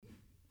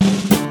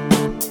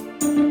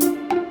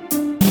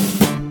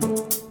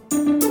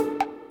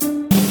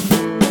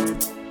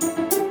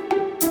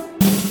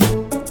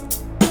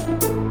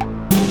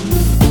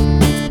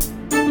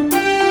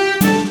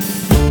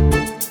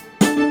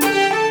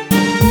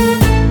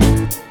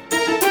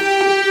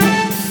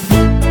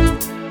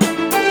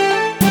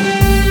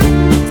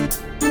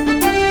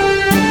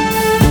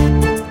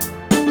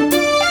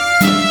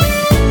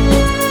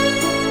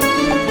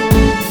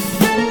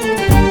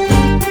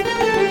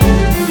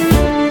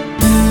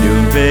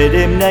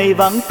nay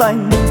vắng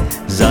tanh,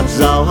 giạt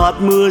rào hạt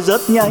mưa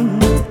rất nhanh.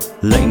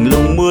 Lạnh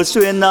lùng mưa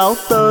xuyên áo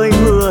tơi,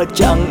 mưa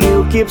chẳng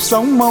yêu kiếp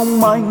sống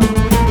mong manh.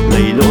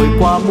 Lầy lội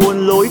qua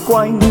muôn lối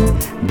quanh,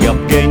 gặp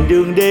ghềnh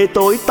đường đê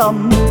tối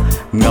tăm.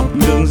 Ngập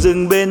ngừng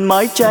rừng bên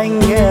mái tranh,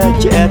 nghe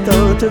trẻ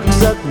thơ thức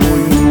giấc bùi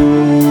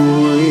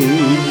ngùi.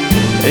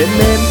 Êm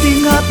êm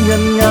tiếng hát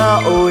ngân nga,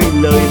 ôi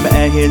lời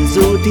mẹ hiền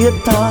ru thiết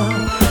tha.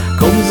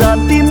 Không gian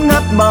tím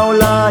ngắt bao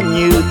la,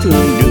 như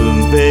thương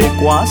đường về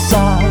quá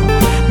xa.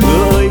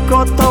 Mưa ơi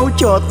có thấu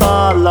cho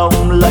ta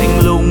lòng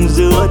lạnh lùng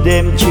giữa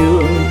đêm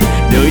trường.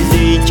 Đời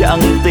gì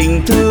chẳng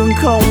tình thương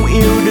không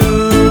yêu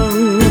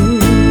đương.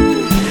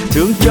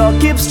 Thương cho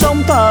kiếp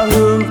sống tha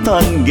hương,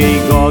 thân gầy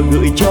gò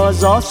gửi cho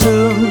gió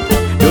sương.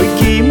 Đôi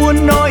khi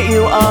muốn nói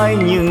yêu ai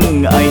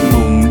nhưng anh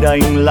hùng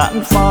đành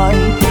lãng phai.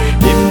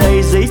 Đêm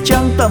nay giấy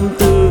trắng tâm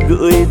tư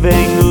gửi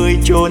về người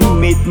chốn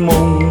mịt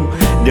mùng.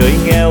 Đời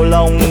nghèo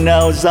lòng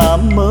nào dám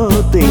mơ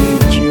tình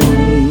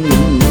chung.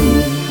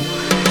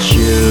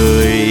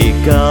 Trời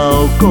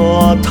cao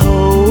có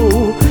thấu,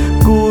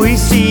 cúi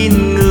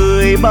xin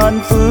người ban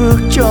phước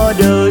cho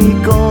đời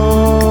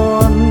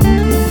con.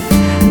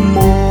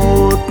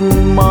 Một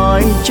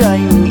mái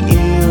tranh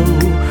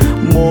yêu,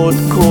 một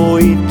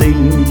khối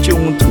tình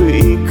chung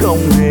thủy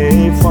không hề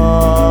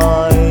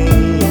phai.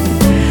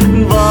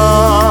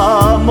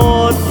 Và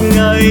một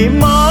ngày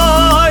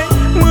mai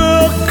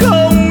mưa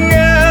không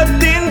nghe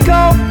tiếng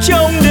khóc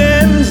trong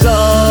đêm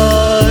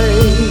dài.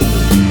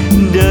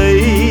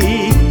 Đây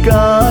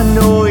cả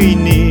nỗi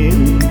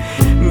niềm,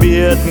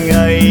 biết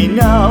ngày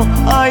nào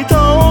ai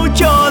thấu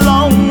cho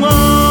lòng ai.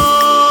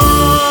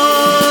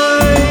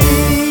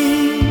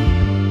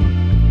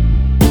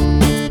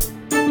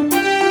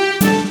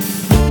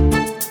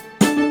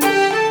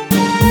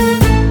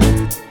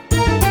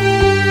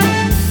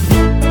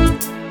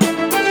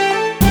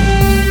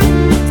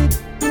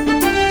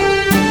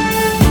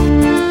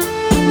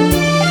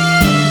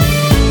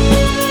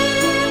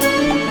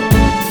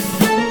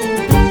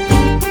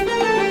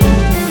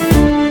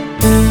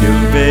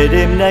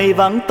 Đêm nay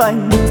vắng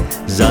tanh,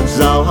 giạt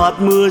rào hạt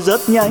mưa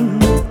rất nhanh.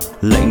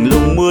 Lạnh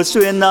lùng mưa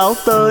xuyên áo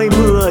tơi,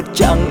 mưa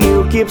chẳng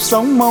yêu kiếp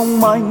sống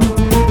mong manh.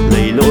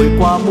 Lầy lội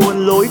qua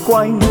muôn lối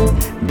quanh,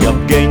 gặp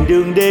ghềnh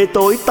đường đê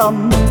tối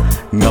tăm.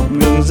 Ngập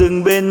ngừng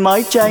rừng bên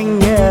mái tranh,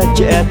 nghe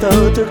trẻ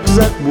thơ thức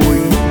giấc bùi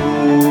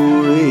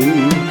ngùi.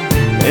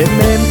 Êm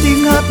êm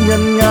tiếng hát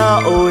ngân nga,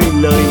 ôi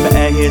lời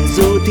mẹ hiền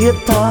ru thiết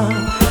tha.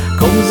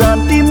 Không gian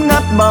tím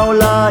ngắt bao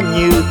la,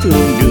 như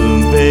thương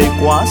đường về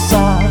quá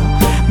xa.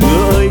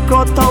 Mưa ơi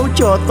có thấu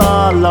cho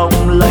ta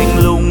lòng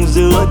lạnh lùng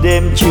giữa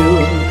đêm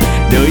trường.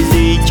 Đời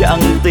gì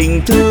chẳng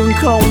tình thương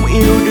không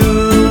yêu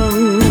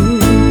đương.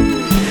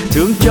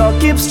 Thương cho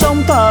kiếp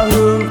sống tha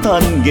hương,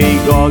 thân gầy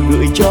gò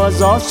gửi cho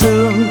gió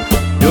sương.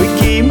 Đôi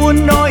khi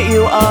muốn nói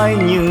yêu ai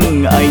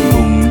nhưng anh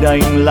hùng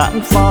đành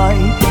lãng phai.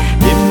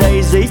 Đêm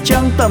nay giấy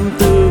trắng tâm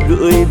tư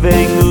gửi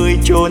về người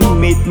chốn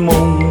mịt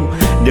mùng.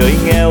 Đời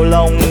nghèo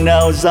lòng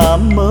nào dám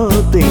mơ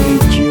tình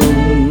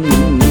chung.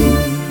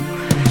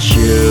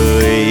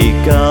 Trời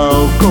cao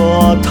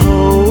có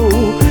thấu,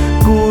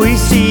 cúi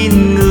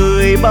xin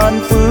người ban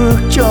phước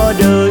cho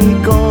đời